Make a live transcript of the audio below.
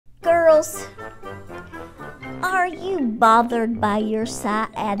girls, are you bothered by your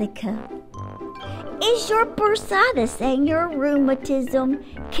sciatica? Is your bursitis and your rheumatism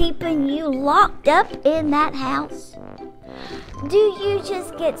keeping you locked up in that house? Do you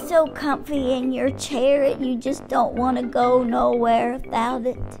just get so comfy in your chair and you just don't want to go nowhere without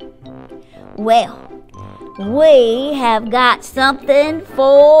it? Well, we have got something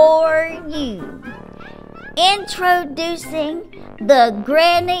for you. Introducing the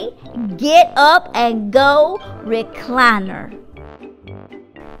Granny Get Up and Go Recliner.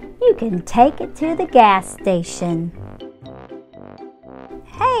 You can take it to the gas station.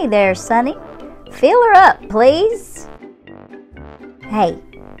 Hey there, Sonny. Fill her up, please. Hey,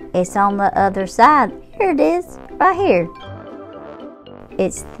 it's on the other side. Here it is, right here.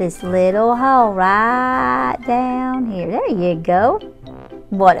 It's this little hole right down here. There you go.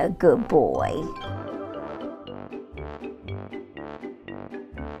 What a good boy.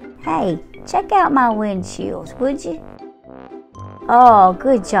 Hey, check out my windshields, would you? Oh,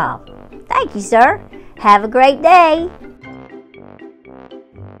 good job. Thank you, sir. Have a great day.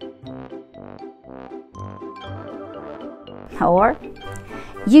 Or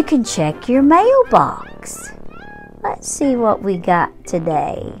you can check your mailbox. Let's see what we got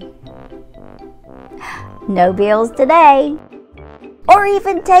today. No bills today. Or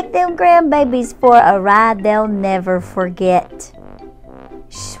even take them grandbabies for a ride they'll never forget.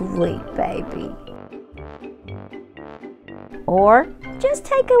 Sweet baby. Or just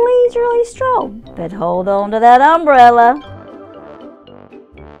take a leisurely stroll, but hold on to that umbrella.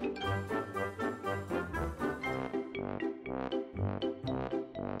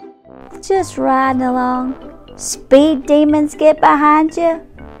 Just riding along. Speed demons get behind you?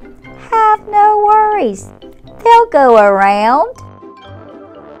 Have no worries. They'll go around.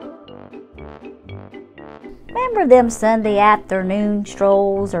 Remember them Sunday afternoon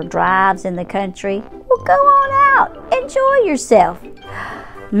strolls or drives in the country? Well, go on out. Enjoy yourself.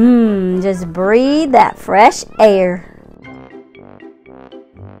 Just breathe that fresh air.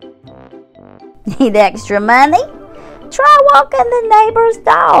 Need extra money? Try walking the neighbor's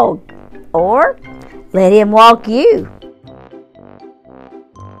dog. Or let him walk you.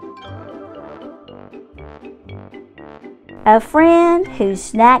 A friend whose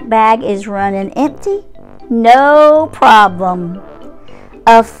snack bag is running empty? No problem.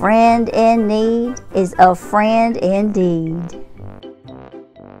 A friend in need is a friend indeed.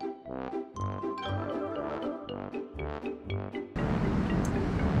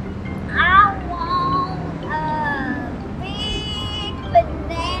 I want a big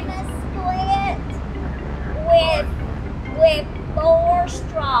banana split with 4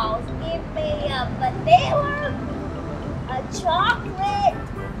 straws. Give me a vanilla, a chocolate,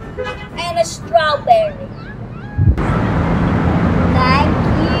 and a strawberry. Thank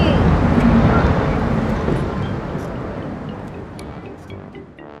you.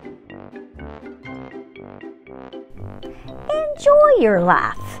 Enjoy your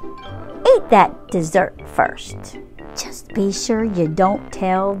life. Eat that dessert first. Just be sure you don't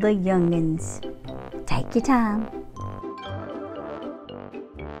tell the young'uns. Take your time.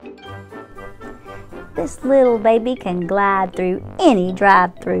 This little baby can glide through any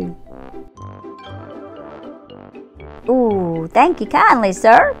drive-thru. Ooh, thank you kindly,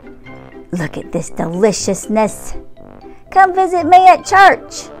 sir. Look at this deliciousness. Come visit me at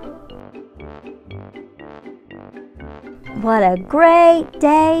church. What a great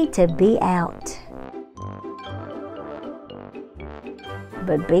day to be out.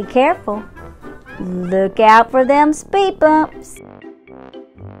 But be careful. Look out for them speed bumps.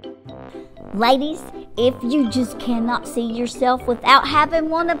 Ladies, if you just cannot see yourself without having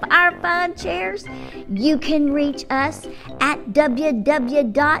one of our fine chairs, you can reach us at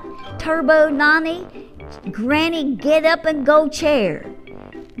www.turbonani Granny Get Up and Go Chair.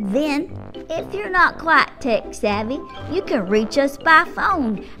 Then, if you're not quite tech savvy, you can reach us by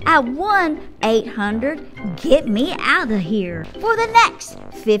phone at 1-800-GET-ME-OUT-OF-HERE. For the next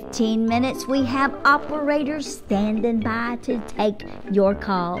 15 minutes, we have operators standing by to take your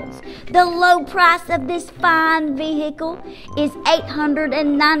calls. The low price of this fine vehicle is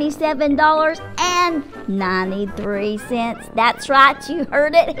 $897.93. That's right, you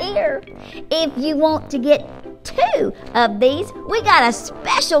heard it here. If you want to get 2 of these, we got a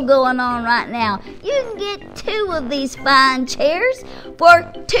special going on right now. You can get 2 of these fine chairs for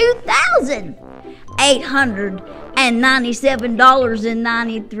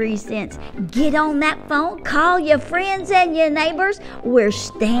 $2,897.93. Get on that phone, call your friends and your neighbors. We're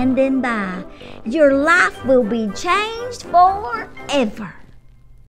standing by. Your life will be changed forever.